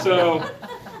So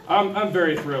I'm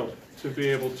very thrilled to be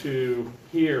able to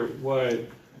hear what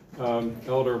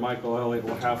Elder Michael Elliott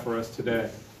will have for us today.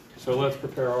 So let's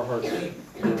prepare our hearts.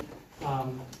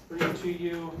 Bring to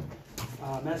you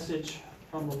a message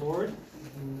from the Lord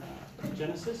in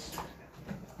Genesis.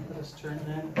 Let us turn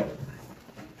then.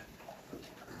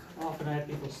 Often I have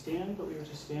people stand, but we were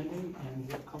just standing and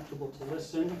get comfortable to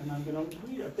listen. And I'm going to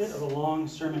read a bit of a long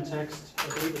sermon text. I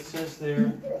believe it says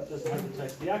there, it doesn't have the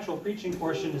text. The actual preaching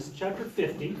portion is chapter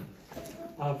 50,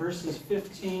 verses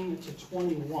 15 to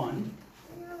 21.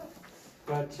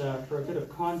 But for a bit of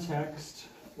context,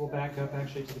 we'll back up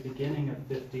actually to the beginning of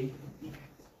 50.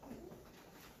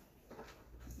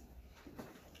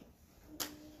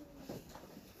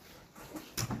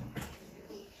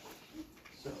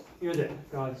 Hear then,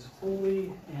 God's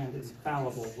holy and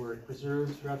infallible word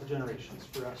preserved throughout the generations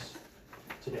for us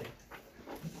today.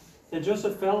 Then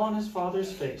Joseph fell on his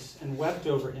father's face and wept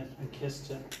over him and kissed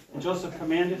him. And Joseph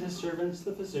commanded his servants,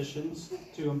 the physicians,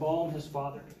 to embalm his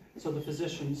father. So the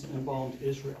physicians embalmed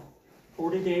Israel.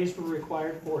 40 days were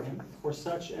required for him, for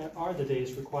such are the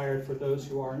days required for those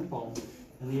who are embalmed.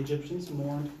 And the Egyptians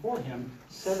mourned for him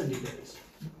 70 days.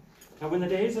 Now when the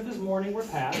days of his mourning were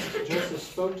past, Joseph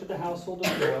spoke to the household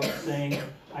of Pharaoh, saying,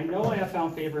 I know I have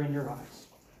found favor in your eyes.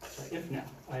 If now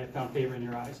I have found favor in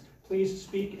your eyes, please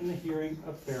speak in the hearing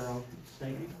of Pharaoh,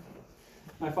 saying,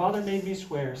 my father made me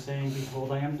swear, saying,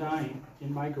 behold, I am dying.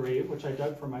 In my grave, which I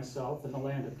dug for myself in the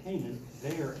land of Canaan,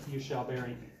 there you shall bury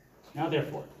me. Now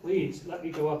therefore, please let me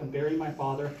go up and bury my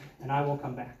father, and I will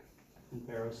come back. And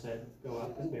Pharaoh said, go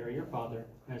up and bury your father,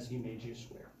 as he made you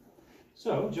swear.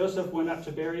 So Joseph went up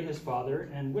to bury his father,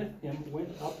 and with him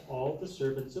went up all the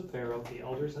servants of Pharaoh, the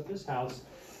elders of his house,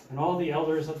 and all the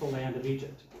elders of the land of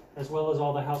Egypt, as well as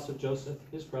all the house of Joseph,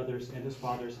 his brothers, and his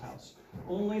father's house.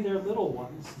 Only their little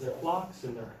ones, their flocks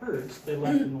and their herds, they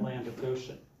left in the land of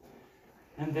Goshen.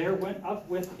 And there went up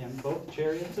with him both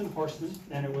chariots and horsemen,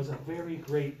 and it was a very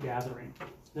great gathering.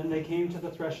 Then they came to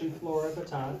the threshing floor of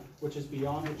Atad, which is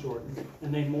beyond the Jordan,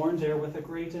 and they mourned there with a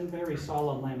great and very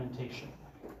solemn lamentation.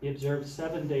 He observed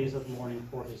 7 days of mourning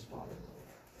for his father.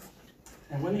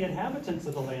 And when the inhabitants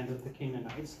of the land of the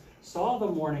Canaanites saw the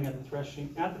mourning at the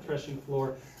threshing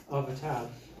floor of Atad,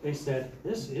 they said,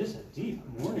 this is a deep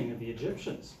mourning of the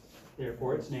Egyptians.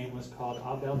 Therefore its name was called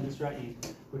Abel Mizraim,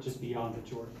 which is beyond the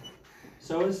Jordan.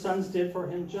 So his sons did for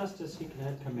him just as he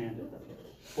had commanded them.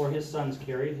 For his sons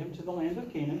carried him to the land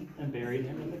of Canaan and buried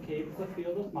him in the cave of the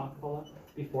field of Machpelah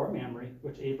before Mamre,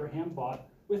 which Abraham bought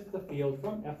with the field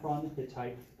from Ephron the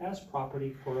Hittite as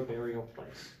property for a burial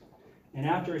place. And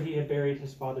after he had buried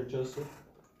his father Joseph,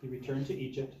 he returned to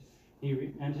Egypt,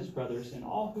 he and his brothers, and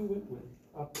all who went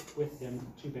up with him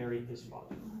to bury his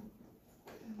father.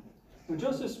 When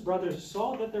Joseph's brothers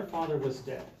saw that their father was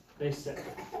dead, they said,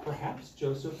 perhaps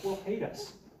Joseph will hate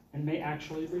us, and may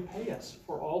actually repay us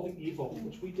for all the evil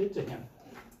which we did to him.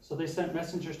 So they sent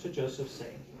messengers to Joseph,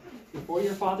 saying, before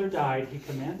your father died, he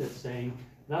commanded, saying,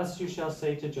 thus you shall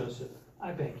say to Joseph,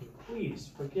 I beg you, please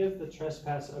forgive the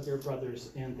trespass of your brothers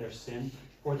and their sin,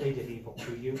 for they did evil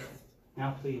to you.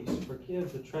 Now please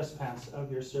forgive the trespass of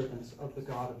your servants of the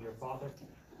God of your father.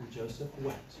 And Joseph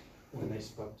wept when they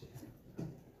spoke to him.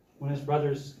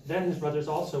 Then his brothers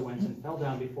also went and fell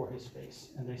down before his face,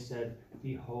 and they said,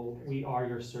 behold, we are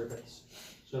your servants.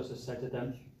 Joseph said to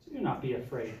them, do not be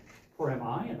afraid, for am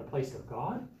I in the place of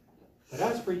God? But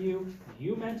as for you,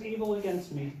 you meant evil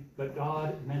against me, but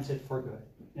God meant it for good,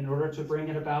 in order to bring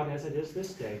it about as it is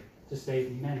this day, to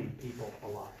save many people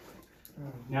alive.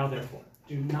 Now therefore,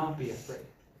 do not be afraid.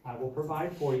 I will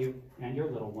provide for you and your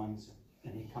little ones.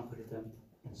 And he comforted them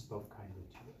and spoke kindly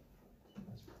to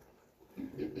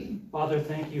them. Father,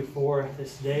 thank you for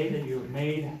this day that you have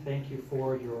made. Thank you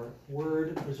for your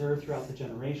word preserved throughout the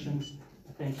generations.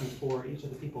 Thank you for each of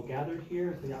the people gathered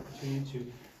here, for the opportunity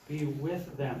to be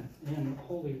with them in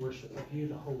holy worship of you,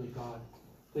 the holy God.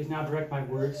 Please now direct my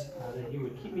words, that you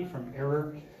would keep me from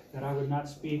error, that I would not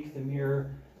speak the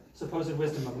mere supposed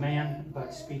wisdom of man,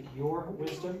 but speak your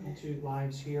wisdom into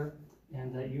lives here,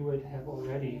 and that you would have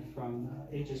already from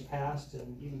ages past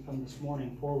and even from this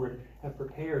morning forward have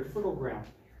prepared fertile ground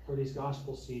for these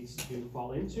gospel seeds to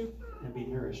fall into and be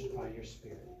nourished by your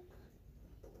Spirit.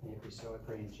 May it be so, I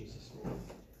pray in Jesus' name.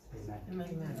 Amen.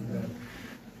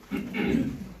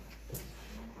 Amen.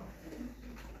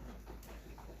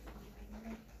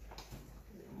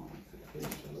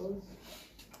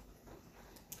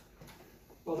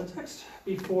 Well, the text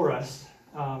before us,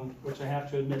 which I have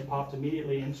to admit popped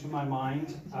immediately into my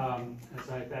mind as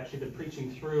I've actually been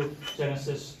preaching through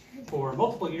Genesis for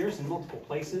multiple years in multiple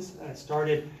places. I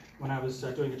started when I was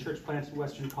doing a church plant in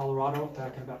western Colorado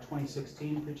back in about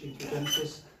 2016, preaching through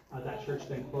Genesis. That church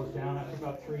then closed down after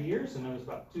about 3 years, and I was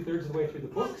about 2/3 of the way through the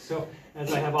book. So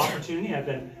as I have opportunity, I've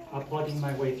been plugging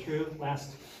my way through.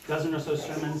 Last dozen or so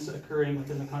sermons occurring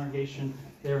within the congregation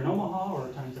there in Omaha, or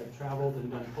times I've traveled and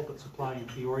done pulpit supply in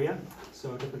Peoria.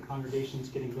 So different congregations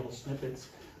getting little snippets.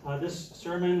 This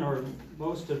sermon, or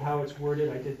most of how it's worded,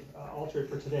 I did alter it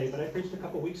for today, but I preached a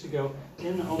couple weeks ago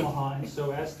in Omaha, and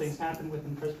so as things happened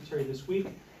within Presbyterian this week,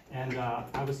 and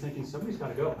I was thinking somebody's got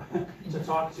to go to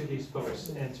talk to these folks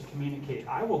and to communicate.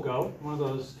 I will go. One of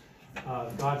those,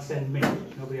 God send me.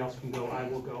 Nobody else can go. I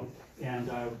will go.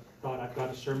 And I thought I've got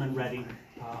a sermon ready.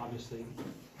 Obviously,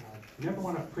 you never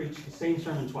want to preach the same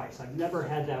sermon twice. I've never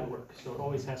had that work, so it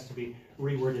always has to be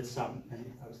reworded some.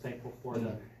 And I was thankful for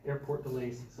the airport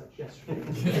delays and such yesterday.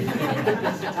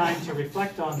 It's time to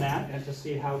reflect on that and to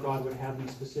see how God would have me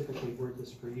specifically word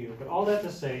this for you. But all that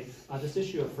to say, this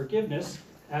issue of forgiveness,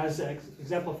 as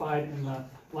exemplified in the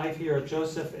life here of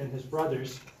Joseph and his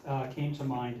brothers, came to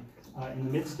mind in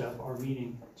the midst of our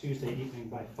meeting Tuesday evening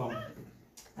by phone.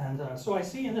 And so I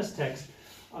see in this text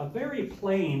a very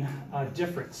plain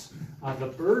difference, the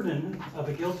burden of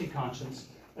a guilty conscience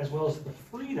as well as the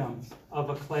freedom of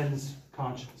a cleansed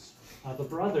conscience. The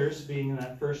brothers, being in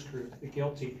that first group, the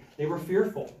guilty, they were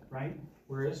fearful, right?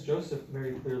 Whereas Joseph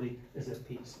very clearly is at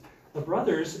peace. The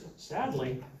brothers,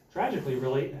 sadly, tragically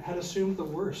really, had assumed the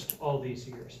worst all these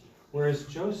years, whereas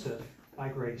Joseph, by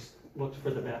grace, looked for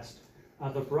the best.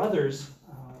 The brothers,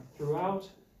 throughout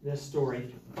this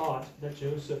story, thought that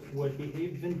Joseph would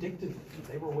behave vindictively.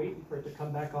 They were waiting for it to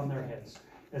come back on their heads,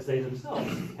 as they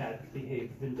themselves had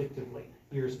behaved vindictively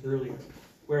years earlier,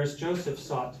 whereas Joseph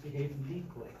sought to behave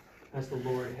meekly, as the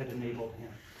Lord had enabled him.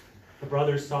 The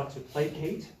brothers sought to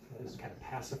placate, that is, kind of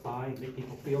pacify and make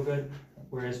people feel good,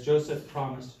 whereas Joseph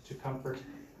promised to comfort.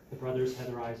 The brothers had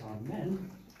their eyes on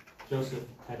men. Joseph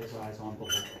had his eyes on the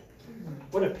Lord.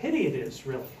 What a pity it is,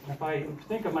 really. If I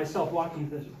think of myself walking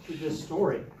through this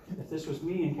story, if this was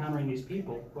me encountering these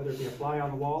people, whether it be a fly on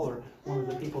the wall or one of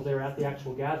the people there at the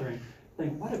actual gathering,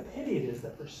 think what a pity it is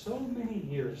that for so many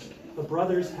years the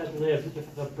brothers had lived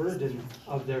with the burden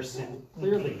of their sin.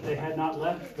 Clearly, they had not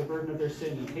left the burden of their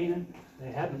sin in Canaan.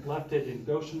 They hadn't left it in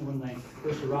Goshen when they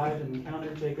first arrived and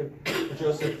encountered Jacob or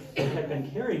Joseph. They had been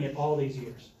carrying it all these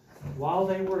years. While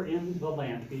they were in the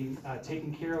land, being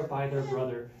taken care of by their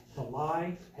brother, the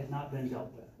lie had not been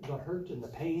dealt with. The hurt and the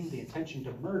pain, the intention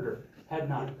to murder had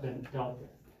not been dealt with.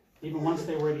 Even once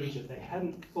they were in Egypt, they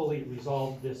hadn't fully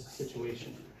resolved this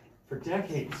situation. For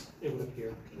decades, it would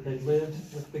appear, they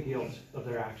lived with the guilt of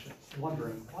their actions,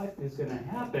 wondering what is going to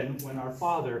happen when our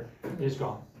father is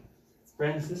gone.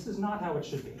 Friends, this is not how it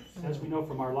should be. As we know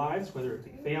from our lives, whether it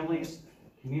be families,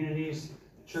 communities,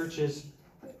 churches,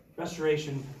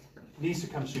 restoration needs to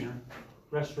come sooner.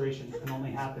 Restoration can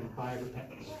only happen by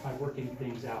repentance, by working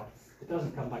things out. It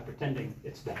doesn't come by pretending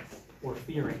it's done, or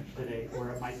fearing today, or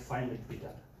it might finally be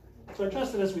done. So I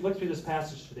trust that as we look through this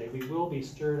passage today, we will be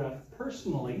stirred up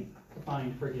personally to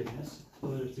find forgiveness,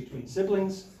 whether it's between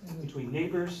siblings, between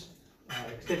neighbors,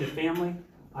 extended family.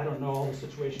 I don't know all the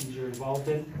situations you're involved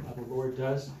in, the Lord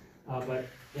does, but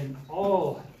in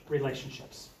all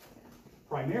relationships,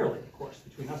 primarily, of course,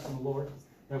 between us and the Lord,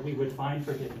 that we would find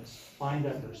forgiveness, find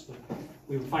that mercy.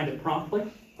 We would find it promptly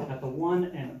at the one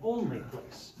and only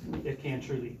place it can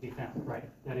truly be found, right?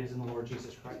 That is in the Lord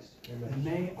Jesus Christ. Amen. And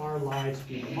may our lives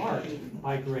be marked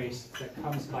by grace that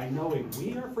comes by knowing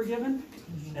we are forgiven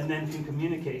and then can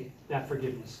communicate that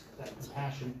forgiveness, that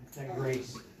compassion, that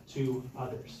grace to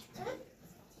others.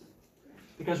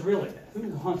 Because really, who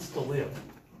wants to live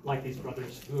like these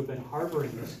brothers who have been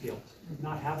harboring this guilt,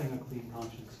 not having a clean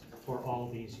conscience for all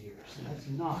these years? That's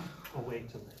not a way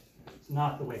to live. It's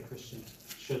not the way Christians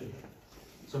should live.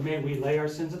 So may we lay our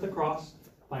sins at the cross,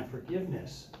 find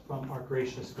forgiveness from our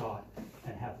gracious God,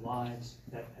 and have lives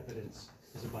that evidence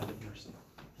His abundant mercy.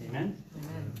 Amen?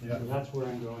 Amen. Yeah. So that's where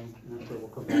I'm going, and I'm sure we'll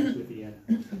come back to at the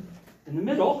end. In the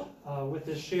middle, with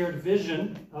this shared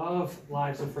vision of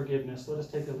lives of forgiveness, let us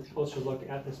take a closer look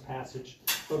at this passage,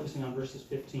 focusing on verses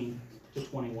 15 to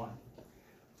 21.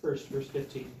 First, verse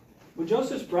 15. When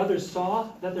Joseph's brothers saw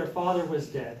that their father was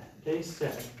dead, they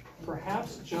said,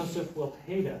 "Perhaps Joseph will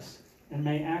hate us and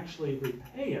may actually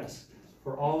repay us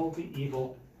for all the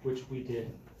evil which we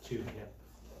did to him."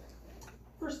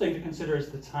 First thing to consider is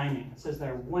the timing. It says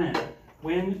there,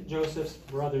 when Joseph's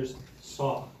brothers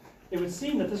saw. It would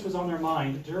seem that this was on their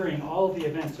mind during all of the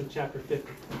events of chapter 50.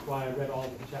 That's why I read all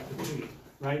of chapter 2,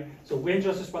 right? So when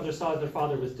Joseph's brothers saw that their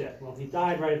father was dead, well, he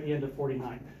died right at the end of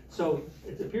 49. So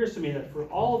it appears to me that for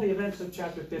all of the events of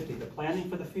chapter 50, the planning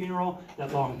for the funeral,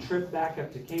 that long trip back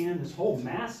up to Canaan, this whole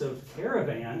massive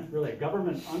caravan, really a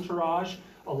government entourage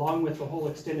along with the whole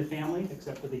extended family,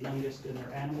 except for the youngest and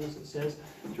their animals, it says,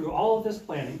 through all of this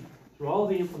planning, through all of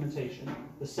the implementation,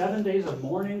 the 7 days of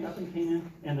mourning up in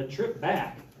Canaan, and the trip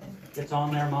back, it's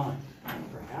on their mind.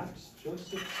 Perhaps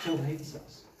Joseph still hates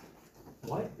us.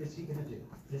 What is he going to do?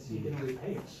 Is he going to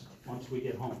repay us once we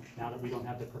get home, now that we don't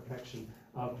have the perfection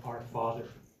of our Father?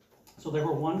 So they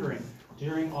were wondering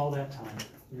during all that time,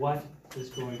 what is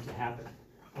going to happen?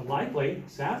 Likely,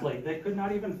 sadly, they could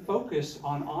not even focus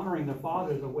on honoring the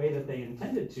Father the way that they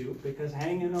intended to, because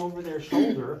hanging over their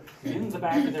shoulder in the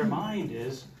back of their mind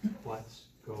is what's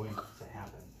going to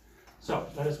happen. So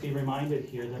let us be reminded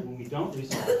here that when we don't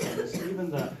resolve things,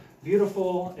 even the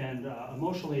beautiful and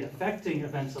emotionally affecting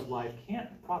events of life can't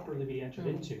properly be entered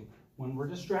into when we're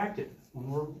distracted, when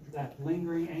we're that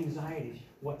lingering anxiety,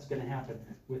 what's going to happen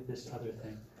with this other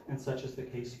thing. And such is the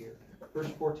case here.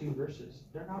 First 14 verses,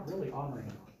 they're not really honoring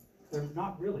God. They're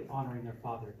not really honoring their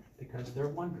Father because they're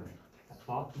wondering. A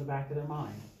thought in the back of their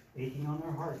mind, aching on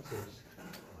their hearts is,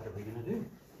 what are we going to do?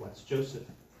 What's Joseph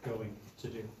going to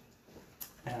do?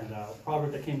 And a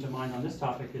proverb that came to mind on this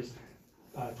topic is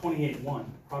 28:1.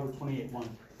 Proverb 28:1.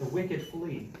 The wicked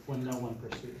flee when no one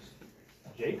pursues.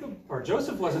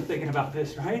 Joseph wasn't thinking about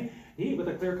this, right? He, with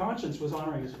a clear conscience, was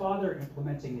honoring his father,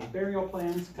 implementing these burial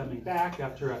plans, coming back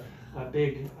after a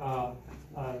big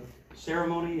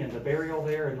ceremony and the burial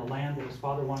there in the land that his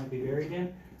father wanted to be buried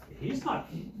in. He's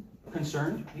not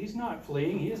concerned. He's not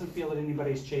fleeing. He doesn't feel that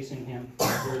anybody's chasing him.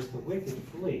 Whereas the wicked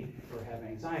flee or have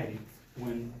anxiety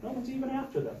when no one's even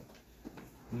after them.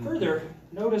 Further,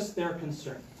 notice their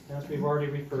concern. As we've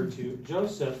already referred to,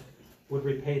 Joseph would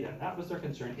repay them. That was their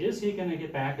concern. Is he going to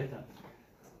get back at them?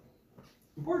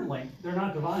 Importantly, they're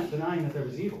not denying that there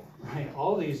was evil. Right?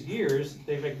 All these years,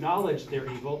 they've acknowledged their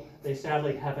evil. They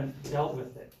sadly haven't dealt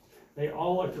with it. They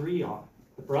all agree on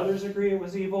it. The brothers agree it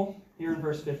was evil, here in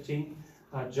verse 15.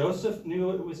 Joseph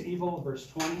knew it was evil, verse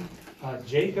 20.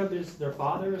 Jacob, their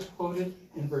father, is quoted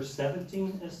in verse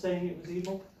 17 as saying it was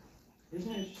evil.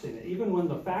 Isn't it interesting that even when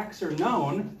the facts are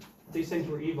known, these things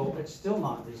were evil, it's still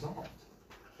not resolved.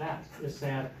 That is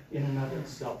sad in and of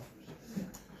itself.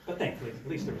 But thankfully, at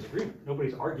least there was agreement.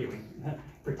 Nobody's arguing,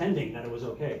 pretending that it was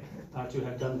okay to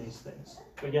have done these things.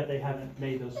 But yet they haven't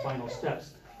made those final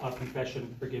steps of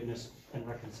confession, forgiveness, and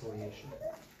reconciliation.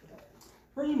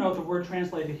 Further note, the word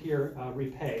translated here,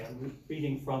 repay. I'm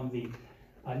reading from the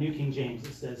New King James.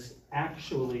 It says,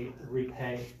 actually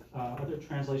repay. Other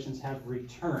translations have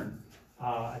return.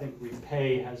 I think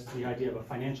repay has the idea of a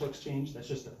financial exchange. That's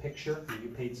just a picture. You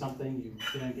paid something,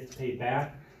 you then it gets paid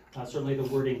back. Certainly the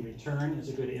wording return is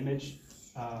a good image.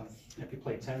 If you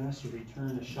play tennis, you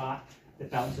return a shot, it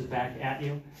bounces back at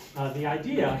you. The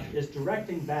idea is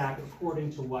directing back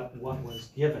according to what was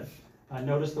given.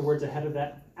 Notice the words ahead of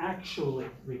that, actually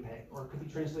repay, or it could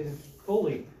be translated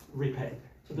fully repay.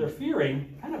 So they're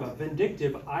fearing kind of a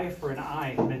vindictive eye for an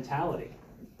eye mentality.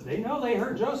 They know they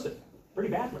hurt Joseph pretty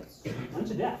badly,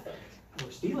 unto death.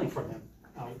 We're stealing from him,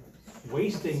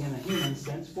 wasting in a human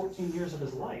sense 14 years of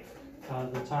his life.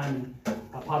 The time in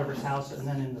Potiphar's house and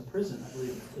then in the prison, I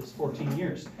believe, is 14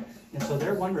 years. And so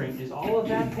they're wondering, is all of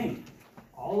that pain,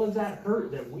 all of that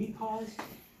hurt that we caused,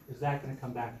 is that going to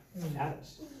come back at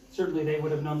us? Certainly they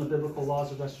would have known the biblical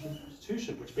laws of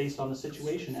restitution, which based on the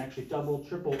situation actually double,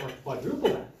 triple, or quadruple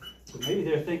that. So maybe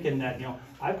they're thinking that,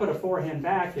 I put a forehand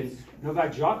back and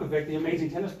Novak Djokovic, the amazing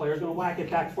tennis player, is going to whack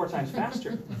it back 4 times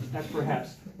faster. That's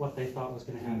perhaps what they thought was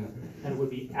going to happen. And it would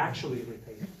be actually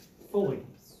repaid, fully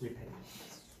repaid.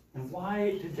 And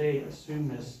why did they assume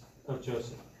this of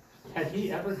Joseph? Had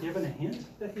he ever given a hint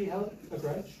that he held a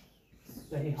grudge?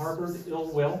 That he harbored ill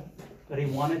will? That he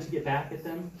wanted to get back at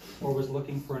them? Or was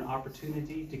looking for an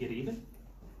opportunity to get even?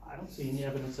 I don't see any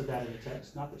evidence of that in the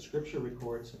text, not that Scripture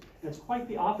records. And it's quite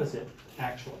the opposite,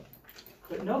 actually.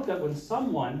 But note that when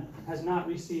someone has not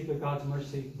received of God's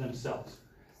mercy themselves,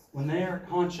 when their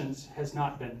conscience has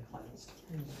not been cleansed,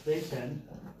 they tend,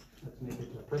 let's make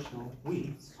it personal,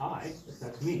 if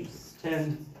that's me,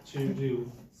 tend to do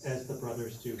as the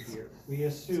brothers do here. We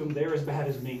assume they're as bad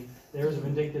as me, they're as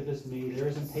vindictive as me, they're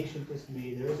as impatient as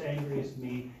me, they're as angry as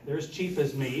me, they're as cheap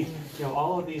as me.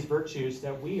 All of these virtues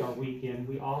that we are weak in,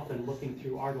 we often, looking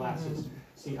through our glasses,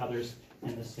 see others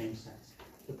in the same sense.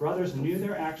 The brothers knew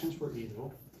their actions were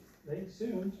evil. They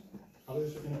assumed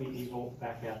others were going to be evil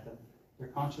back at them. Their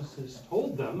consciences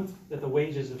told them that the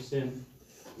wages of sin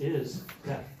is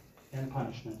death and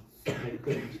punishment. They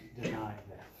couldn't deny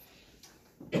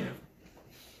that.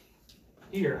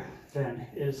 Here, then,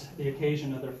 is the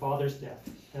occasion of their father's death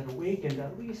that awakened,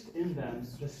 at least in them,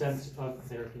 the sense of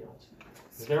their guilt.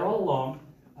 There all along,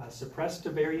 suppressed to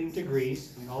varying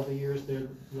degrees. I mean, all the years they're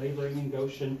laboring in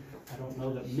Goshen, I don't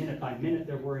know that minute by minute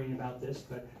they're worrying about this,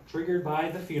 but triggered by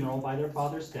the funeral, by their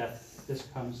father's death, this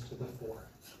comes to the fore.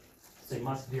 They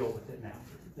must deal with it now.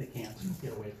 They can't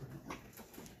get away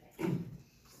from it.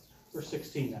 Verse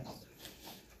 16 now.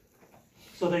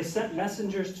 So they sent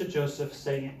messengers to Joseph,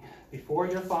 saying, before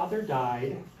your father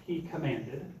died, he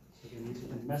commanded. So again, these are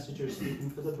the messengers speaking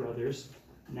for the brothers.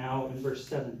 Now in verse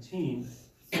 17,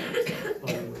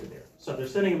 so they're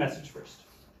sending a message first.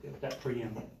 That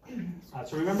preamble.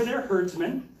 So remember, they're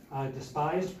herdsmen,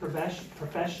 despised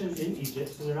profession in Egypt,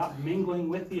 so they're not mingling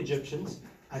with the Egyptians.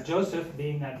 Joseph,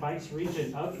 being that vice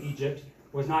regent of Egypt,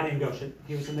 was not in Goshen.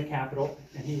 He was in the capital,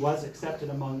 and he was accepted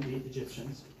among the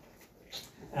Egyptians.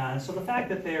 So the fact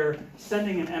that they're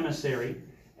sending an emissary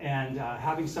and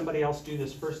having somebody else do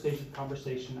this first stage of the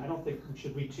conversation, I don't think we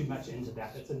should read too much into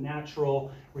that. It's a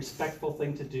natural, respectful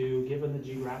thing to do, given the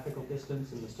geographical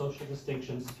distance and the social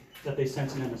distinctions, that they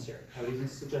sent an emissary. I would even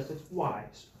suggest it's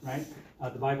wise, right?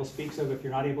 The Bible speaks of if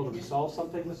you're not able to resolve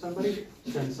something with somebody,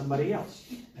 send somebody else.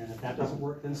 And if that doesn't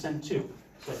work, then send two.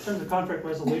 So in terms of conflict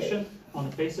resolution, on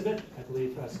the face of it, I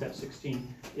believe step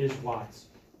 16 is wise.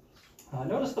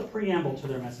 Notice the preamble to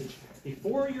their message.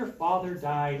 Before your father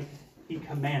died, he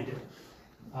commanded.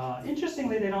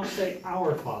 Interestingly, they don't say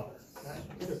our father. That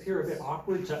would appear a bit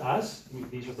awkward to us. I mean,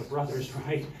 these are the brothers,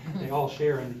 right? They all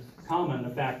share in common the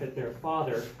fact that their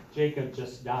father, Jacob,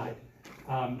 just died.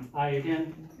 I,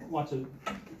 again, want to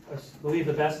believe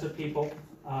the best of people.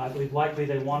 I believe likely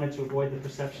they wanted to avoid the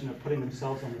perception of putting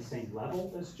themselves on the same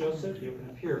level as Joseph. You can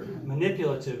appear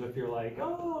manipulative if you're like,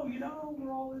 oh, you know,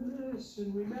 we're all in this,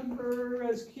 and remember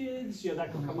as kids, you know,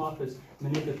 that can come off as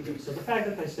manipulative. So the fact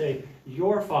that they say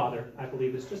your father, I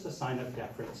believe, is just a sign of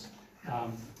deference.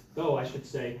 Though I should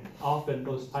say, often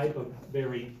those type of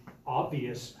very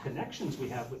obvious connections we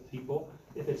have with people,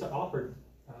 if it's offered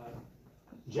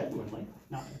genuinely,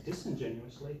 not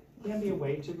disingenuously, can be a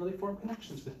way to really form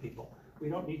connections with people. We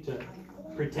don't need to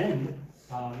pretend,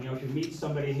 you know, if you meet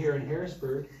somebody here in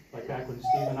Harrisburg, like back when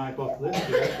Steve and I both lived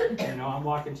here, you know, I'm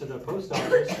walking to the post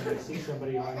office and I see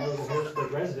somebody who I know is a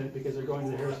Harrisburg resident because they're going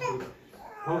to the Harrisburg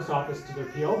post office to their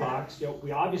P.O. box. You know,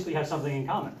 we obviously have something in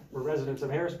common. We're residents of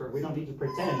Harrisburg. We don't need to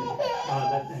pretend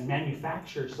and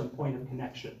manufacture some point of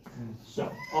connection.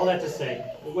 So, all that to say,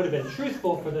 it would have been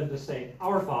truthful for them to say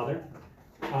our father,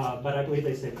 but I believe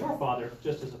they say your father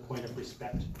just as a point of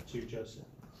respect to Joseph.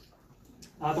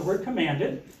 The word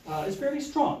commanded is fairly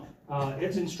strong.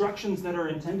 It's instructions that are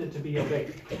intended to be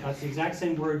obeyed. It's the exact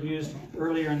same word used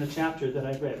earlier in the chapter that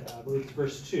I read. I believe it's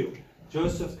verse 2.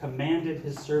 Joseph commanded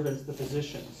his servants, the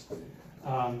physicians.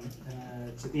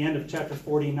 It's at the end of chapter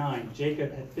 49.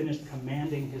 Jacob had finished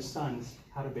commanding his sons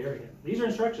how to bury him. These are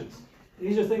instructions.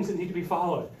 These are things that need to be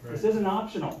followed. Right. This isn't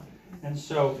optional. And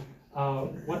so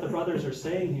what the brothers are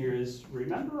saying here is,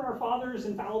 remember our father's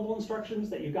infallible instructions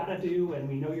that you got to do, and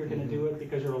we know you're going to do it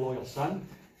because you're a loyal son.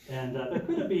 And there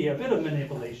could be a bit of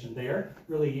manipulation there,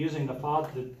 really using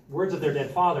the words of their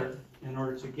dead father in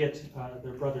order to get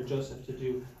their brother Joseph to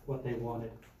do what they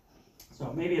wanted.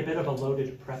 So maybe a bit of a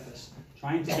loaded preface,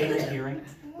 trying to gain a hearing,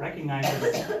 recognizing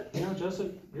that, you know,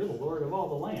 Joseph, you're the Lord of all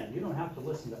the land. You don't have to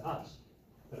listen to us,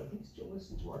 but at least you'll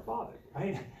listen to our father,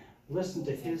 right? Listen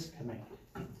to his command.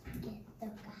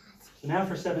 So now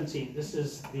for 17, this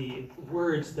is the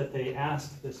words that they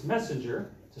asked this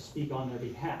messenger to speak on their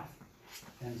behalf.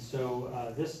 And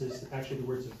so this is actually the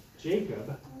words of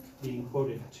Jacob being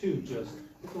quoted to Joseph.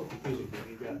 It's a little confusing here.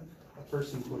 You've got a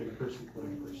person quoting a person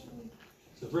quoting a person.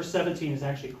 So verse 17 is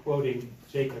actually quoting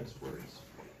Jacob's words.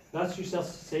 Thus you shall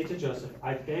say to Joseph,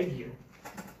 I beg you,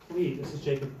 please, this is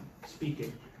Jacob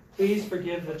speaking, please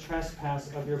forgive the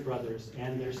trespass of your brothers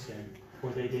and their sin,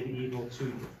 for they did evil to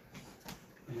you.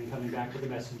 And then coming back to the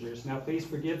messengers, now please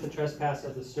forgive the trespass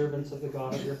of the servants of the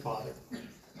God of your father.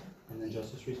 And then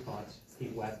Joseph's response, he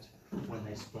wept when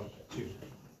they spoke to him.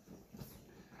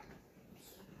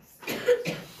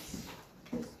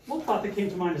 One thought that came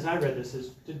to mind as I read this is,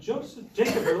 did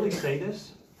Jacob really say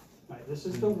this? Right, this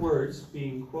is the words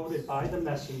being quoted by the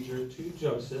messenger to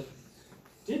Joseph.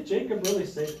 Did Jacob really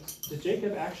say this? Did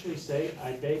Jacob actually say,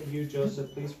 I beg you,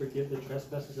 Joseph, please forgive the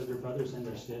trespasses of your brothers and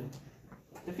their sin?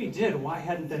 If he did, why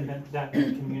hadn't that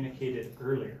been communicated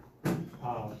earlier?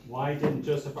 Why didn't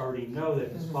Joseph already know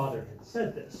that his father had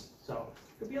said this? So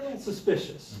it could be a little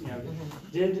suspicious. You know,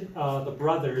 did the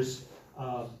brothers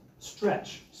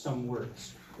stretch some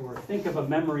words, or think of a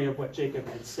memory of what Jacob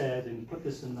had said and put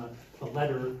this in the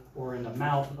letter or in the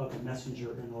mouth of the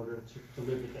messenger in order to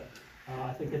deliver that?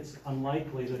 I think it's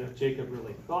unlikely that if Jacob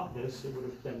really thought this, it would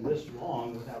have been this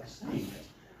long without saying it.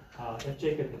 If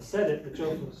Jacob had said it, but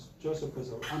Joseph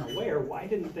was unaware, why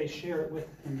didn't they share it with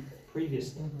him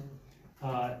previously?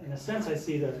 In a sense, I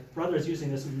see the brothers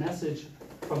using this message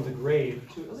from the grave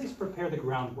to at least prepare the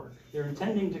groundwork. They're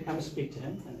intending to come speak to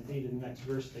him, and indeed in the next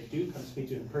verse they do come speak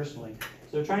to him personally.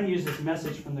 So they're trying to use this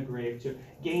message from the grave to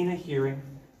gain a hearing,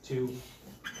 to,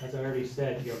 as I already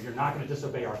said, you're not going to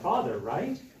disobey our father,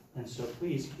 right? And so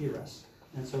please hear us.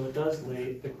 And so it does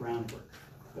lay the groundwork.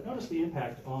 But notice the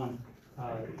impact on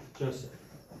Joseph.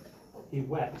 He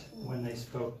wept when they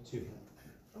spoke to him.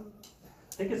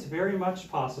 I think it's very much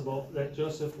possible that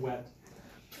Joseph wept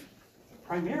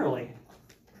primarily,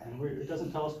 and it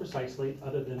doesn't tell us precisely,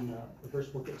 other than the verse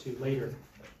we'll get to later,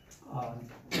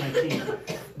 19.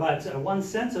 But one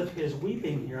sense of his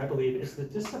weeping here, I believe, is the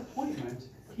disappointment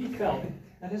he felt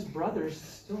that his brothers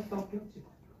still felt guilty.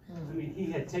 I mean, he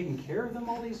had taken care of them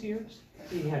all these years.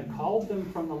 He had called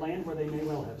them from the land where they may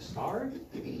well have starved.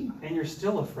 And you're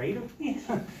still afraid of me?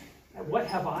 What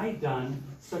have I done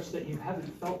such that you haven't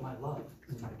felt my love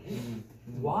in my case?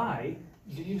 Why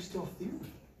do you still fear me?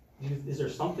 Is there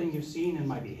something you've seen in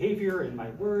my behavior, in my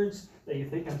words, that you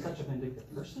think I'm such a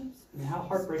vindictive person? I mean, how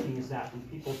heartbreaking is that when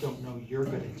people don't know your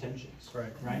good intentions,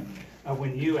 right?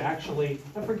 When you actually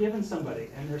have forgiven somebody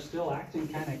and they're still acting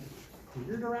kind of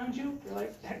weird around you, you're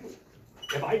like, heck,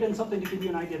 have I done something to give you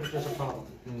an idea that there's a problem?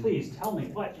 Please tell me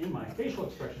what in my facial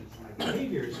expressions, my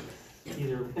behaviors,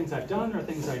 either things I've done or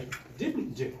things I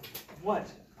didn't do, what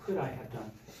could I have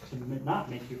done to not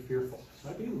make you fearful? So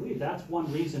I do believe that's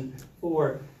one reason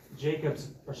for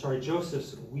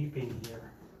Joseph's weeping here.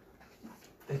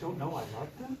 They don't know I love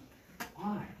them?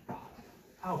 Why, God?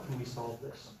 How can we solve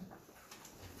this?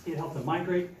 He had helped them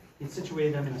migrate. He'd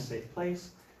situated them in a safe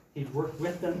place. He'd worked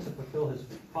with them to fulfill his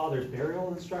father's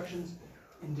burial instructions.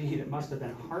 Indeed, it must have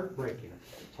been heartbreaking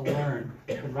to learn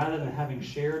that rather than having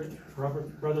shared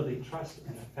brotherly trust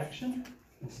and affection,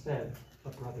 instead, the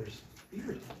brothers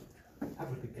feared him. That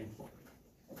would be painful.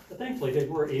 But thankfully, they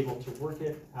were able to work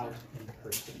it out in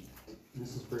person. And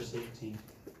this is verse 18.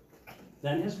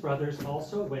 Then his brothers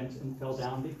also went and fell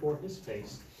down before his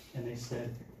face, and they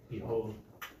said, Behold,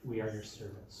 we are your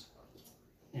servants.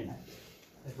 Amen.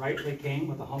 They rightly came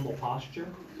with a humble posture,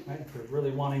 right? They're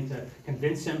really wanting to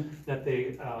convince him that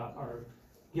they are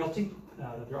guilty,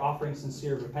 that they're offering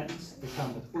sincere repentance. They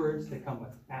come with words, they come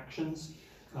with actions,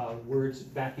 words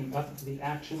backing up the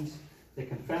actions. They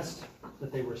confessed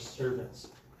that they were servants.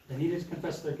 They needed to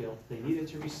confess their guilt. They needed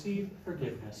to receive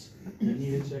forgiveness. They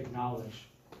needed to acknowledge,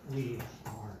 we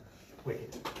are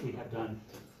wicked. We have done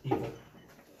evil.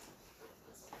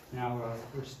 Now,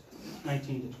 verse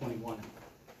 19 to 21.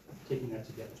 Taking that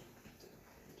together.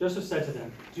 Joseph said to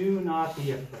them, Do not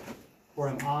be afraid, for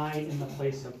am I in the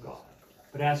place of God.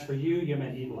 But as for you, you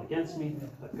meant evil against me,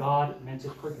 but God meant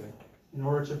it for good, in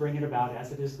order to bring it about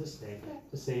as it is this day,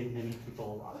 to save many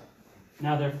people alive.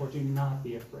 Now therefore, do not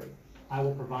be afraid. I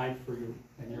will provide for you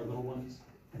and your little ones.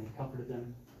 And he comforted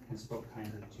them and spoke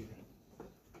kindly to them.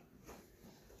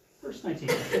 Verse 19,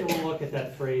 let's take a little look at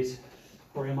that phrase,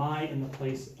 for am I in the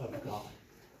place of God.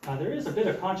 There is a bit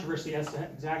of controversy as to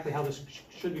exactly how this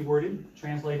should be worded,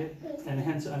 translated, and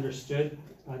hence understood.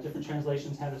 Different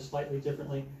translations have it slightly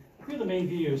differently. A few of the main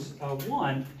views.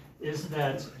 One is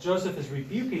that Joseph is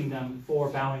rebuking them for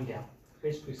bowing down,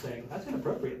 basically saying, that's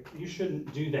inappropriate. You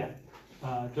shouldn't do that.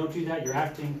 Don't do that. You're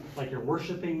acting like you're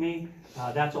worshiping me.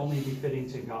 That's only befitting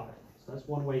to God. So that's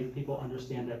one way people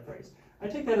understand that phrase. I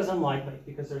take that as unlikely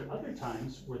because there are other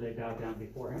times where they bow down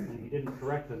before him and he didn't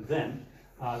correct them then.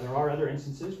 There are other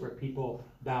instances where people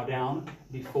bow down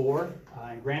before,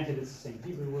 and granted it's the same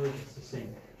Hebrew word, it's the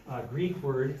same Greek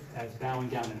word as bowing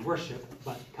down in worship,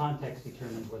 but context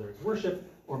determines whether it's worship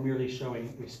or merely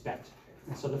showing respect.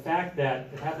 And so the fact that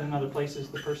it happened in other places,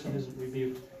 the person isn't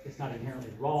rebuked, it's not inherently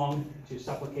wrong to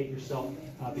supplicate yourself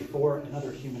before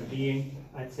another human being.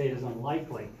 I'd say it is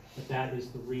unlikely that that is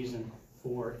the reason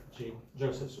for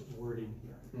Joseph's wording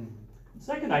here. The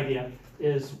second idea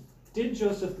is, did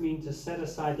Joseph mean to set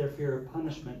aside their fear of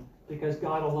punishment because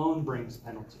God alone brings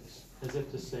penalties? As if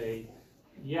to say,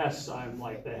 yes, I'm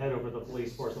like the head over the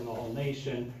police force and the whole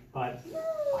nation, but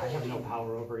I have no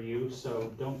power over you,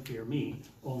 so don't fear me,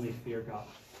 only fear God.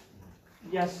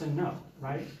 Yes and no,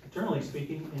 right? Eternally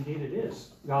speaking, indeed it is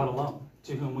God alone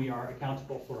to whom we are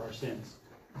accountable for our sins.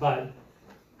 But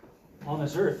on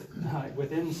this earth,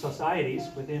 within societies,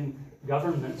 within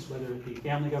governments, whether it be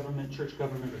family government, church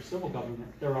government, or civil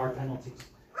government, there are penalties.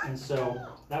 And so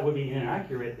that would be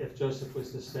inaccurate if Joseph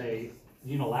was to say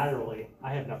unilaterally,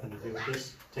 I have nothing to do with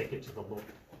this, take it to the Lord.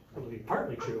 That would be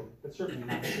partly true, but certainly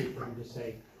not true for him to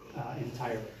say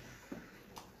entirely.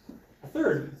 A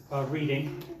third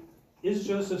reading Is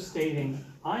Joseph stating,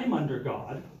 I'm under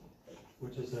God,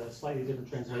 which is a slightly different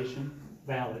translation,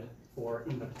 valid for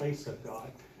in the place of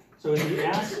God? So is he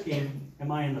asking,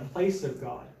 am I in the place of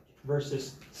God,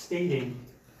 versus stating,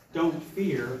 don't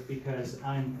fear because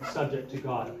I'm subject to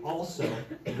God also,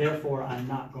 therefore I'm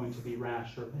not going to be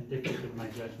rash or vindictive in my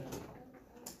judgment?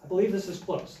 I believe this is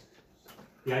close.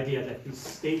 The idea that he's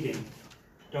stating,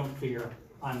 don't fear,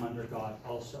 I'm under God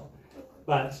also.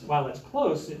 But while it's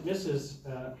close, it misses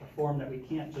a form that we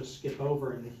can't just skip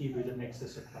over in the Hebrew that makes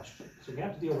this a question. So we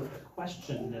have to deal with the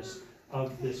questionness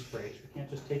of this phrase. We can't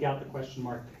just take out the question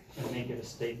mark and make it a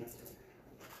statement.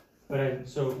 But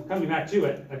so coming back to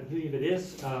it, I believe it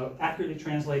is accurately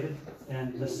translated,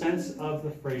 and the sense of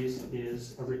the phrase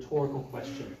is a rhetorical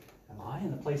question. Am I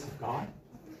in the place of God?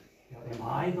 You know, am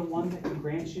I the one that can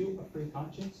grant you a free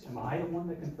conscience? Am I the one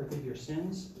that can forgive your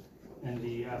sins? And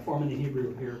the form in the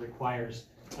Hebrew here requires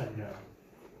a no.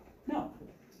 No,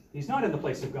 he's not in the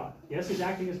place of God. Yes, he's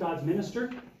acting as God's minister,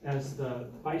 as the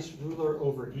vice ruler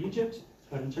over Egypt,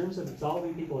 but in terms of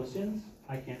absolving people of sins,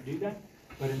 I can't do that.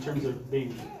 But in terms of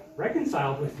being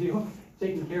reconciled with you,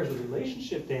 taking care of the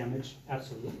relationship damage,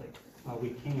 absolutely.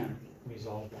 We can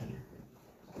resolve that.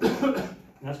 And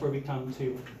that's where we come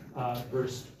to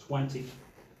verse 20.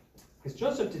 Because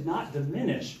Joseph did not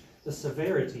diminish the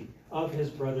severity of his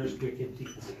brother's wicked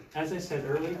deeds. As I said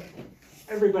earlier,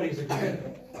 everybody's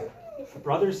agreeing. The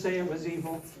brothers say it was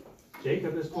evil.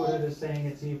 Jacob is quoted as saying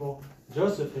it's evil.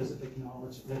 Joseph has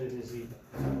acknowledged that it is evil.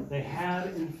 They had,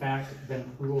 in fact, been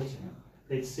cruel to him.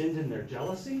 They'd sinned in their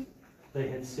jealousy. They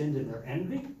had sinned in their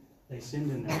envy. They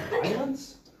sinned in their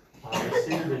violence. They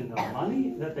sinned in the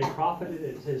money that they profited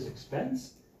at his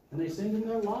expense. And they sinned in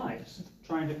their lives,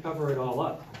 trying to cover it all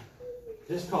up.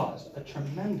 This caused a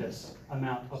tremendous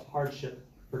amount of hardship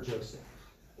for Joseph.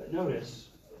 But notice,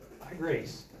 by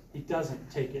grace, he doesn't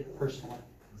take it personally.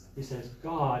 He says,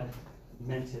 God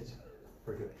meant it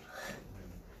for good.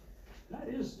 That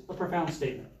is a profound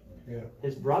statement. Yeah.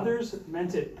 His brothers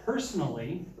meant it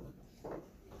personally,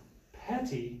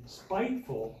 petty,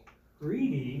 spiteful,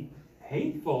 greedy,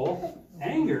 hateful,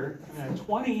 anger,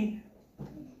 20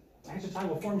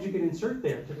 adjectival forms you can insert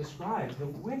there to describe the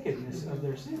wickedness of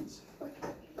their sins.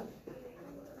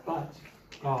 But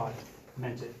God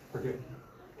meant it for good.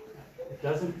 It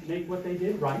doesn't make what they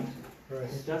did right.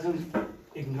 It doesn't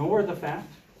ignore the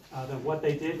fact that what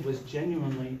they did was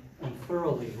genuinely and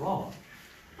thoroughly wrong.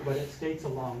 But it states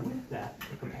along with that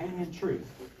the companion truth,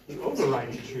 the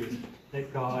overriding truth,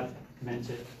 that God meant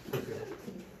it for good.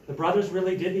 The brothers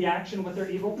really did the action with their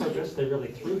evil purpose. They really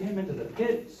threw him into the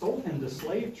pit, sold him to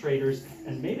slave traders,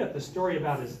 and made up the story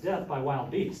about his death by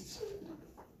wild beasts.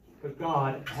 But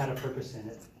God had a purpose in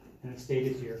it, and it's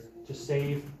stated here, to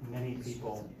save many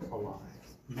people alive.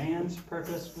 Man's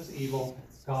purpose was evil.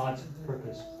 God's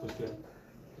purpose was good.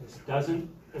 This doesn't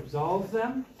absolve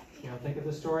them. Think of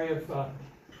the story of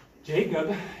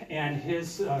Jacob and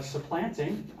his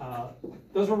supplanting.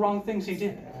 Those were wrong things he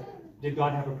did. Did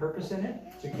God have a purpose in it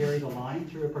to carry the line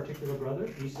through a particular brother,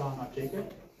 Esau, not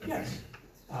Jacob? Yes.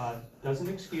 Doesn't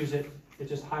excuse it. It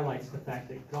just highlights the fact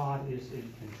that God is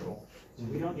in control. So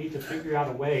we don't need to figure out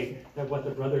a way that what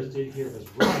the brothers did here was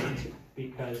right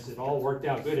because it all worked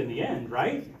out good in the end,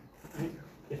 right?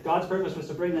 If God's purpose was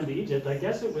to bring them to Egypt, I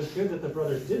guess it was good that the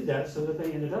brothers did that so that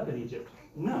they ended up in Egypt.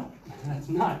 No, that's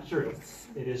not true.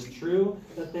 It is true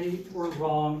that they were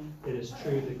wrong. It is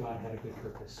true that God had a good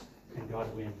purpose, and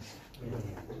God wins in the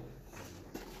end.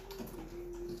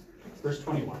 Verse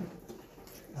 21.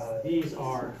 These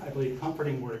are, I believe,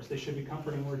 comforting words. They should be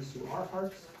comforting words to our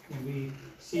hearts when we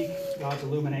seek God's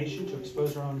illumination to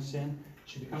expose our own sin. It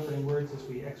should be comforting words as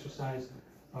we exercise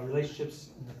relationships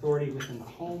and authority within the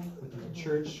home, within the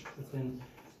church, within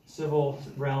civil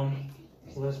realm.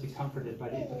 So let us be comforted by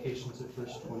the implications of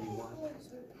verse 21.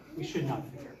 We should not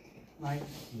fear, right?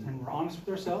 And we're honest with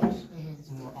ourselves,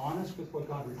 and we're honest with what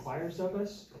God requires of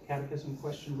us. The catechism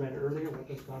question read earlier, what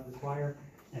does God require,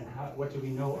 and what do we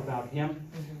know about him?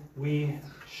 We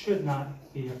should not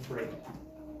be afraid.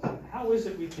 How is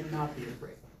it we cannot be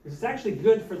afraid? Because it's actually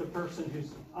good for the person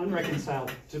who's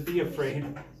unreconciled to be afraid,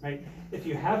 right? If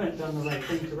you haven't done the right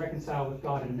thing to reconcile with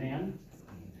God and man,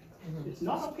 it's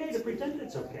not okay to pretend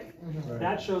it's okay. Right.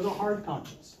 That shows a hard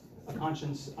conscience, a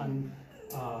conscience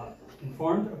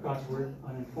informed of God's word,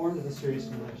 uninformed of the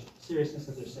seriousness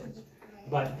of their sins.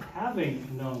 But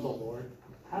having known the Lord,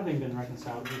 having been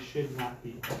reconciled, we should not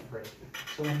be afraid.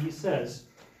 So when he says,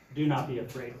 do not be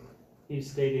afraid, he's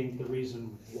stating the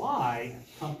reason why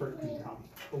comfort can come,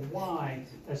 the why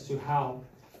as to how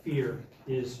fear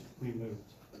is removed.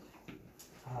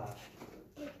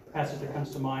 passage that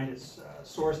comes to mind is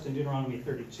sourced in Deuteronomy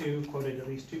 32, quoted at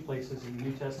least 2 places in the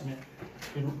New Testament,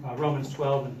 in Romans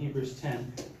 12 and Hebrews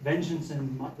 10. Vengeance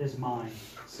is mine,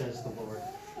 says the Lord,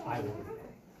 I will repay.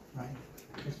 Right?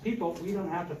 As people, we don't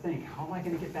have to think, how am I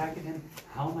going to get back at him?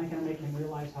 How am I going to make him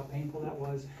realize how painful that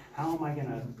was? How am I going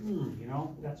to,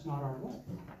 that's not our role.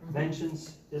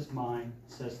 Vengeance is mine,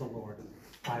 says the Lord,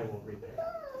 I will repay.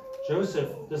 Joseph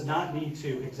does not need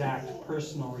to exact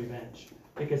personal revenge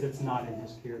because it's not in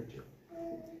his character.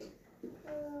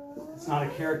 It's not a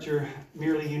character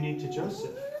merely unique to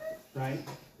Joseph, right?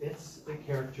 It's the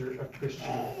character of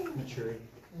Christian maturity.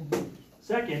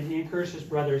 Second, he encouraged his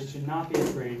brothers to not be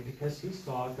afraid because he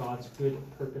saw God's good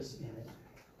purpose in it.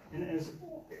 And as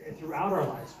throughout our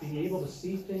lives, being able to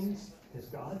see things as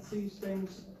God sees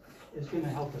things is going to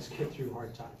help us get through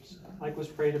hard times. Like was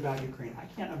prayed about Ukraine. I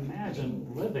can't imagine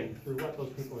living through what those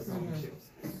people are going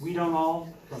to. We don't all,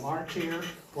 from our chair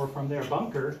or from their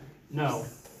bunker, know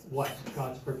what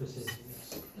God's purpose is in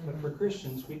this. But for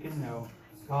Christians, we can know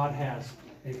God has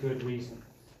a good reason.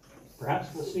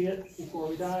 Perhaps we'll see it before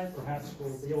we die. Perhaps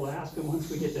we'll be able to ask him once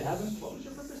we get to heaven, what was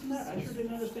your purpose in that? I sure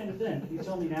didn't understand it then. Can you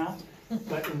tell me now?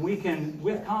 But we can,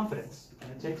 with confidence, and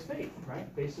it takes faith, right?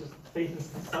 Faith is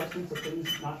the substance of things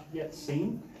not yet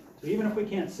seen. So even if we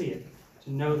can't see it,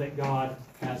 to know that God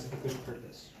has a good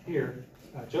purpose. Here,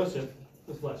 Joseph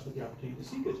was blessed with the opportunity to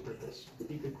see God's purpose.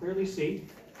 He could clearly see,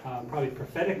 probably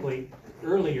prophetically,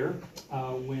 earlier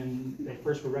when they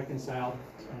first were reconciled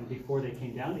and before they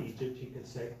came down to Egypt, he could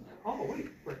say, oh, wait,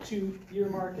 we're at 2-year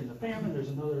mark in the famine. There's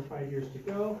another 5 years to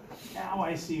go. Now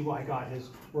I see why God has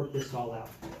worked this all out.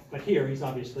 But here, he's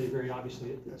very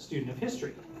obviously a student of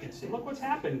history. He can say, look what's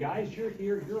happened, guys. You're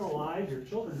here. You're alive. Your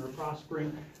children are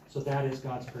prospering. So that is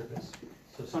God's purpose.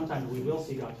 So sometimes we will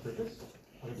see God's purpose.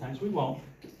 Other times we won't.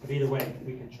 But either way,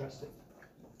 we can trust it.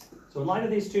 So in light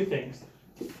of these 2 things,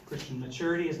 Christian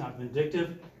maturity is not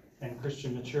vindictive, and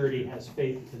Christian maturity has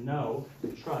faith to know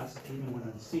and trust, even when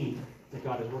unseen, that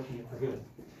God is working it for good.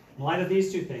 In light of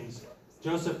these 2 things,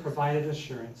 Joseph provided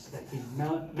assurance that he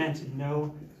meant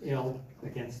no ill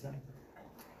against them.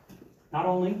 Not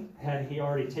only had he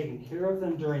already taken care of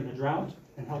them during the drought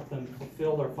and helped them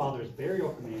fulfill their father's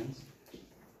burial commands,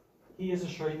 he is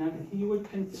assuring them that he would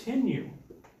continue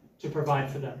to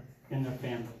provide for them and their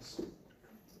families.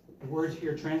 The word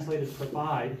here translated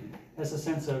provide has a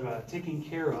sense of taking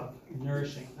care of,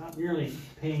 nourishing, not merely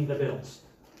paying the bills,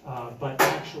 but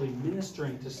actually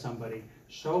ministering to somebody,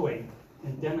 showing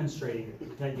and demonstrating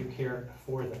that you care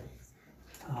for them.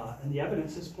 And the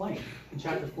evidence is plain. In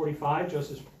chapter 45,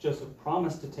 Joseph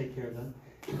promised to take care of them.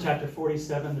 In chapter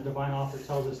 47, the divine author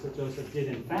tells us that Joseph did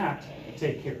in fact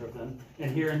take care of them.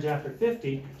 And here in chapter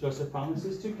 50, Joseph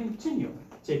promises to continue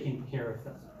taking care of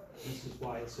them. This is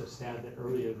why it's so sad that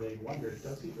earlier they wondered,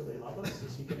 does he really love us?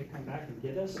 Is he going to come back and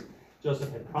get us?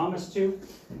 Joseph had promised to,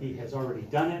 he has already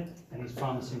done it, and he's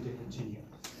promising to continue.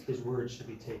 His word should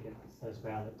be taken as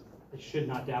valid. They should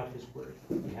not doubt his word.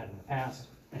 He had in the past,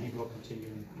 and he will continue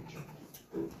in the future.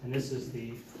 And this is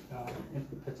the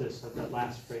impetus of that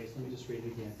last phrase. Let me just read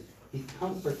it again. He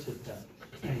comforted them,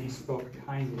 and he spoke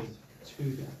kindly to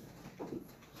them.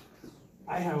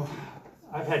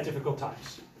 I've had difficult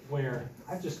times where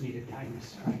I've just needed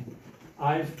kindness, right?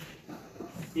 I've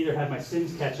either had my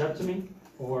sins catch up to me,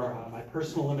 or my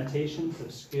personal limitations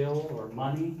of skill or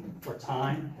money or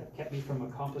time have kept me from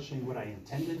accomplishing what I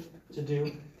intended to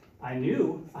do. I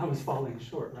knew I was falling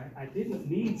short, right? I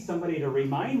didn't need somebody to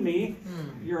remind me,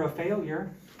 you're a failure.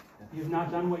 You've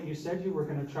not done what you said you were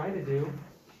going to try to do.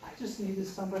 I just needed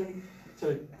somebody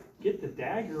to get the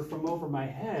dagger from over my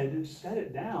head and set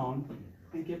it down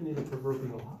and give me the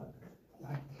proverbial hug,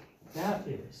 right? That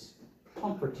is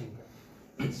comforting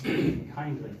them and speaking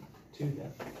kindly to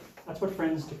them. That's what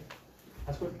friends do.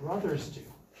 That's what brothers do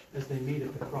as they meet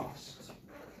at the cross.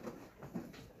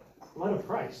 The blood of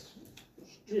Christ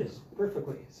is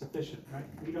perfectly sufficient, right?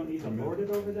 We don't need to lord it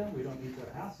over them. We don't need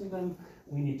to hassle them.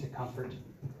 We need to comfort.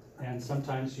 And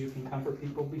sometimes you can comfort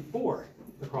people before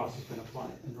the cross has been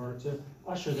applied in order to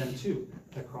usher them to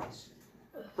the cross.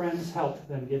 Friends help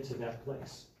them get to that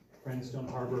place. Friends don't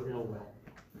harbor ill will.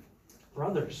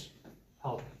 Brothers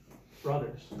help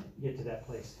brothers get to that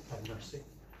place of mercy.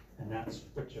 And that's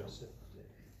what Joseph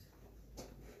did.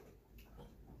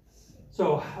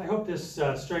 So I hope this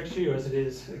strikes you as it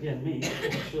is, again, me,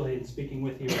 actually, in speaking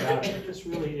with you about it. This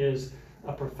really is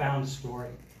a profound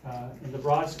story. In the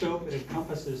broad scope, it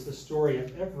encompasses the story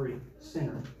of every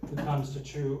sinner who comes to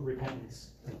true repentance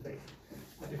and faith.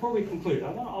 Before we conclude,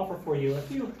 I want to offer for you a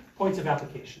few points of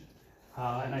application.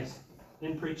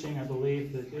 In preaching, I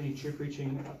believe that any true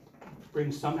preaching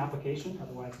brings some application,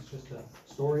 otherwise it's just a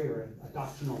story or a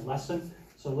doctrinal lesson.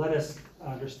 So let us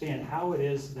understand how it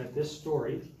is that this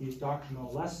story, these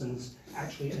doctrinal lessons,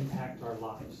 actually impact our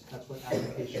lives. That's what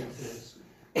application is.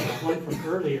 One from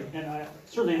earlier, and I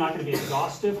certainly not going to be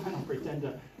exhaustive. I don't pretend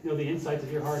to know the insights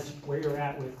of your hearts, where you're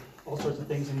at with all sorts of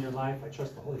things in your life. I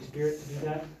trust the Holy Spirit to do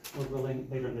that. Lord willing,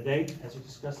 later in the day, as you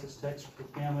discuss this text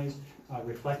with families,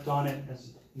 reflect on it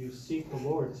as you seek the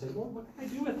Lord and say, Lord, what can I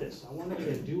do with this? I want to be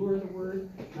a doer of the word,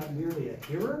 not merely a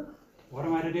hearer. What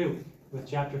am I to do with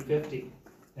chapter 50?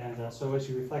 And so as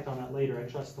you reflect on that later, I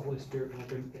trust the Holy Spirit will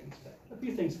bring things back. A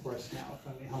few things for us now, if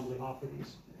I may humbly offer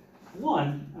these.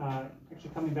 One,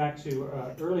 actually coming back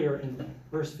to earlier in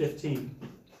verse 15,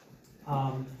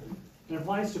 it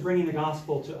applies to bringing the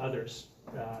gospel to others,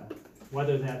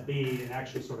 whether that be an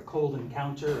actually sort of cold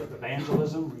encounter of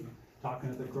evangelism, where you're talking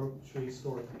to the grocery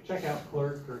store checkout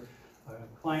clerk or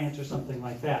client or something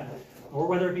like that, or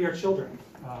whether it be our children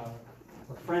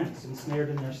or friends ensnared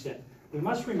in their sin. We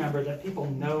must remember that people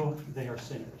know they are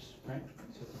sinners, right?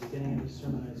 So at the beginning of the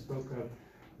sermon I spoke of,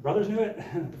 brothers knew it,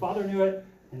 the father knew it,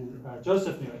 and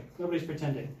Joseph knew it. Nobody's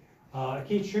pretending. A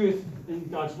key truth in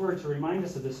God's word to remind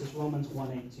us of this is Romans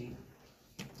 1:18.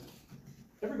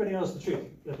 Everybody knows the truth,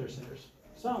 that they're sinners.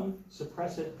 Some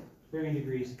suppress it to varying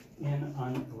degrees in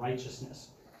unrighteousness.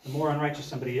 The more unrighteous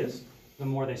somebody is, the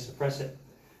more they suppress it.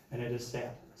 And it is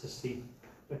sad to see.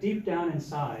 But deep down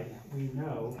inside, we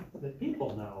know that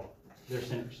people know they're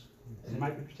sinners. They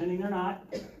might be pretending they're not.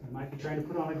 They might be trying to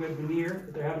put on a good veneer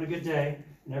that they're having a good day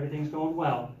and everything's going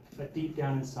well. But deep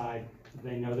down inside,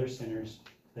 they know they're sinners.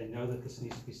 They know that this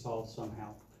needs to be solved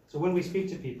somehow. So when we speak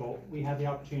to people, we have the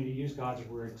opportunity to use God's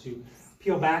word to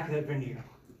peel back that veneer.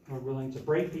 We're willing to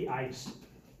break the ice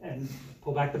and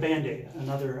pull back the Band-Aid,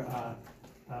 another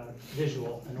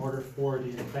visual, in order for the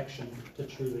infection to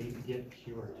truly get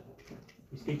cured.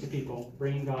 We speak to people,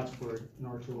 bringing God's word in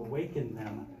order to awaken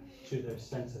them to their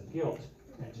sense of guilt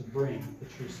and to bring the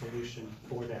true solution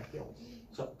for that guilt.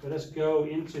 So let us go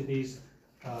into these,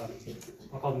 I'll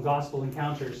call them gospel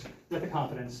encounters, with the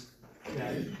confidence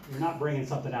that you're not bringing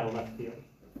something out of left field.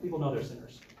 People know they're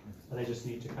sinners, but they just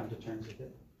need to come to terms with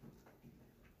it.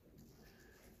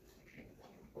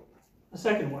 The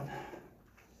second one.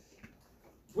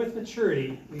 With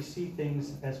maturity, we see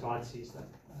things as God sees them.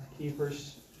 Key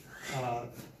verse,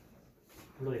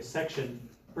 really a section,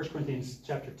 1 Corinthians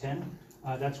chapter 10.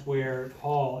 That's where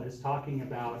Paul is talking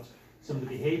about some of the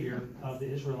behavior of the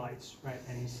Israelites, right?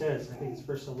 And he says, I think it's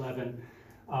verse 11,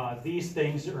 these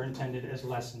things are intended as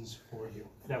lessons for you,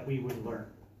 that we would learn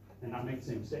and not make the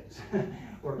same mistakes.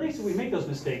 Or at least if we make those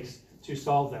mistakes, to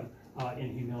solve them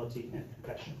in humility and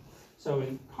confession. So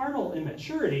in carnal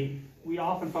immaturity, we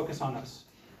often focus on us.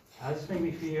 How does this make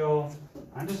me feel?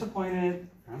 I'm disappointed.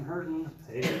 I'm hurting.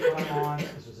 I didn't get what I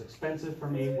want. This was expensive for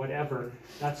me, whatever.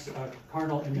 That's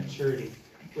carnal immaturity.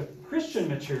 With Christian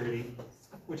maturity,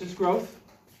 which is growth,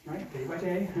 right? Day by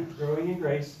day, growing in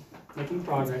grace, making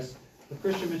progress. With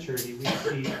Christian maturity, we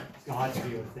see God's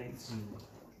view of things.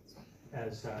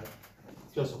 As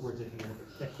Joseph words it here,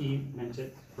 that he meant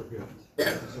it for good.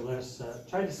 So let us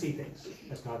try to see things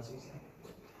as God sees them.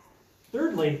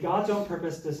 Thirdly, God's own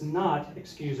purpose does not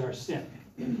excuse our sin.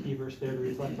 The key verse there to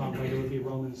reflect on later would be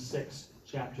Romans 6,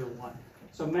 chapter 1.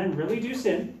 So men really do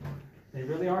sin. They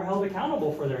really are held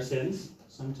accountable for their sins,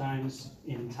 sometimes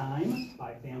in time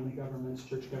by family governments,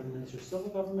 church governments, or civil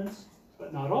governments,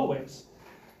 but not always.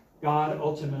 God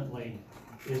ultimately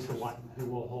is the one who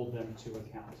will hold them to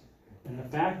account. And the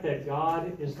fact that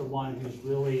God is the one who's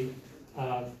really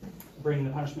bringing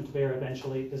the punishment to bear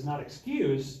eventually does not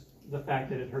excuse the fact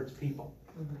that it hurts people.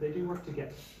 They do work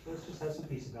together. Let's just have some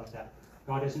peace about that.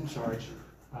 God is in charge,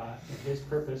 and his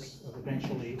purpose of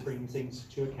eventually bringing things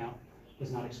to account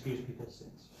does not excuse people's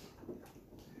sins.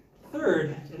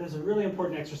 Third, it is a really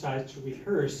important exercise to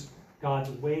rehearse God's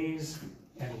ways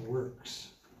and works.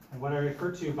 And what I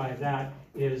refer to by that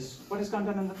is, what has God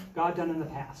done in the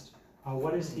past?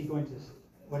 What is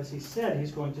he said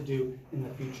he's going to do in the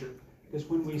future? Because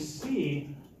when we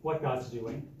see what God's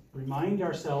doing, remind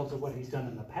ourselves of what he's done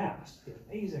in the past, the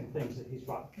amazing things that he's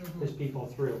brought his people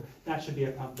through. That should be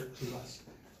a comfort to us.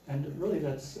 And really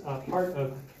that's part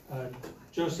of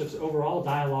Joseph's overall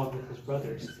dialogue with his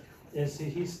brothers, is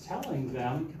he's telling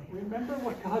them, remember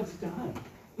what God's done.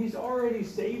 He's already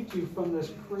saved you from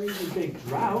this crazy big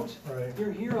drought. Right.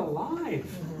 You're here alive.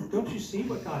 Don't you see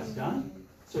what God's done?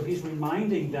 So he's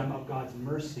reminding them of God's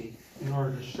mercy in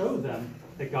order to show them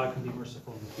that God can be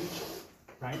merciful in the future.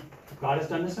 Right? If God has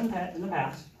done this in the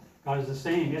past, God is the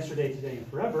same yesterday, today, and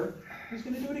forever. He's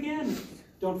going to do it again.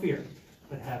 Don't fear,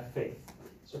 but have faith.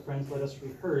 So friends, let us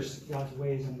rehearse God's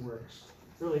ways and works.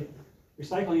 Really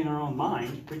recycling in our own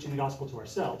mind, preaching the gospel to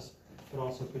ourselves, but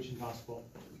also preaching the gospel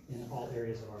in all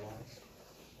areas of our lives.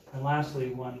 And lastly,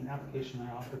 one application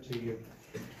I offer to you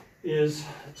is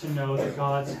to know that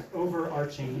God's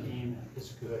overarching aim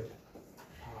is good.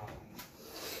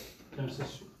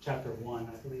 Genesis chapter 1,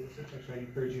 I believe, which I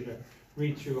encourage you to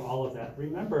read through all of that.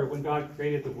 Remember, when God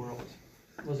created the world,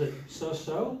 was it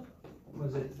so-so?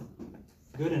 Was it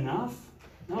good enough?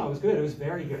 No, it was good. It was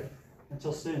very good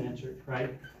until sin entered,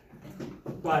 right?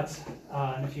 But,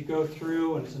 and if you go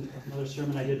through, and it's another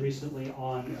sermon I did recently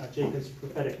on Jacob's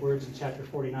prophetic words in chapter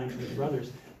 49 to his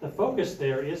brothers, the focus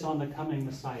there is on the coming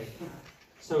Messiah King.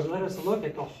 So let us look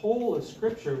at the whole of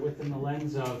Scripture within the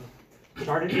lens of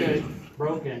started good,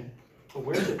 broken, but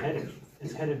where's it headed?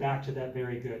 It's headed back to that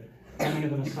very good. Coming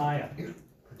of the Messiah,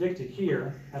 predicted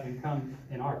here, having come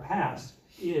in our past,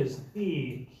 is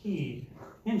the key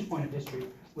hinge point of history,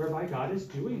 whereby God is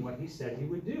doing what he said he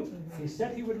would do. He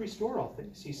said he would restore all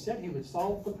things. He said he would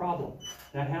solve the problem.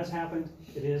 That has happened.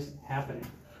 It is happening.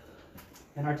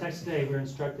 In our text today, we're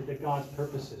instructed that God's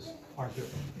purposes are good.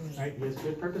 Right? He has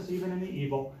good purpose even in the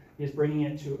evil. He is bringing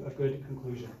it to a good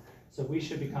conclusion. So we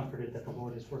should be comforted that the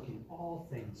Lord is working all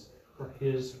things for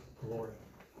his glory.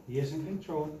 He is in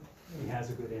control. He has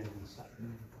a good end in sight.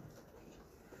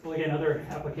 Well, again, other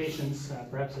applications,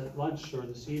 perhaps at lunch or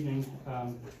this evening,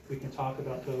 we can talk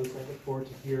about those. I look forward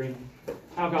to hearing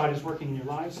how God is working in your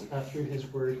lives through his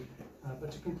word.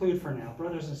 But to conclude for now,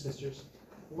 brothers and sisters,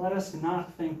 let us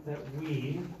not think that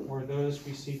we, or those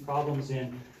we see problems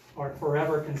in, are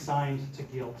forever consigned to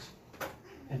guilt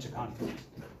and to conflict.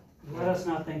 Let us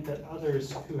not think that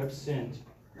others who have sinned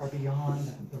are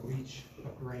beyond the reach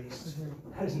of grace.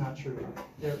 That is not true.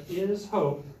 There is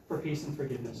hope for peace and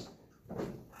forgiveness.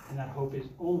 And that hope is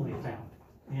only found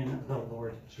in the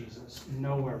Lord Jesus,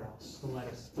 nowhere else. So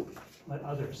let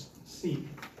others seek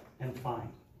and find.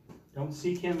 Don't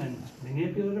seek him in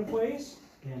manipulative ways,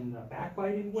 in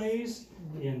backbiting ways,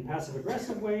 in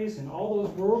passive-aggressive ways, in all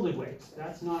those worldly ways.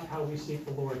 That's not how we seek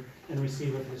the Lord and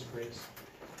receive of his grace.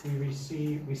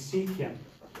 We seek him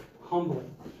humbly,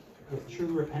 with true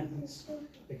repentance,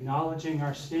 acknowledging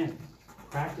our sin,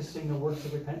 practicing the works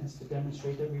of repentance to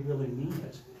demonstrate that we really mean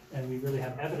it, and we really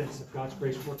have evidence of God's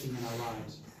grace working in our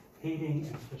lives, hating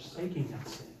and forsaking that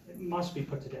sin. It must be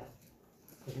put to death.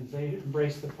 But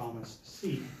embrace the promise,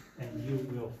 seek, and you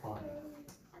will find.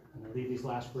 And I leave these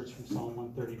last words from Psalm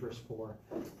 130, verse 4.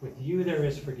 With you there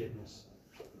is forgiveness,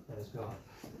 that is God,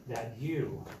 that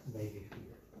you may be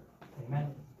feared.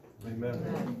 Amen. Amen.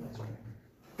 Let's pray.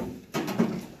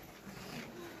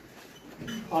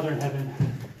 Father in heaven,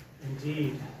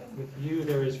 indeed, with you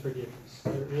there is forgiveness.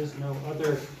 There is no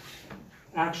other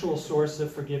actual source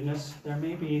of forgiveness. There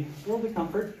may be worldly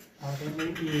comfort, there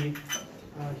may be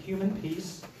human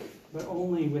peace, but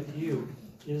only with you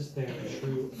is there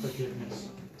true forgiveness.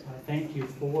 Thank you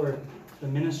for the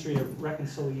ministry of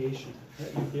reconciliation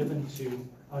that you've given to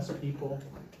us people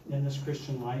in this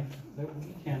Christian life, that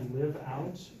we can live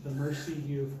out the mercy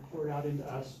you've poured out into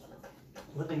us,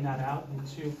 living that out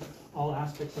into all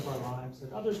aspects of our lives,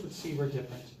 that others would see we're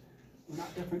different. We're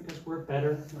not different because we're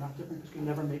better. We're not different because we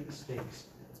never make mistakes.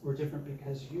 We're different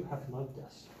because you have loved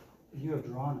us. You have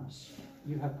drawn us.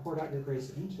 You have poured out your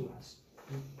grace into us.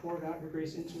 You've poured out your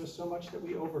grace into us so much that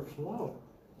we overflow.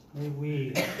 May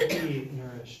we be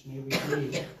nourished. May we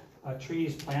be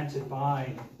trees planted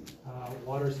by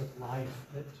waters of life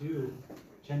that do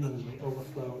genuinely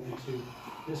overflow into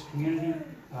this community,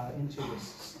 into this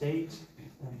state.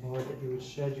 And Lord, that you would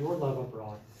shed your love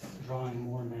abroad, drawing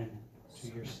more men to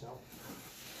yourself.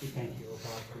 We thank you, O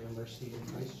God, for your mercy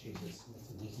in Christ Jesus. And it's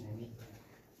in his name we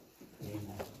pray.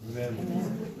 Amen. Amen.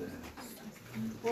 Amen.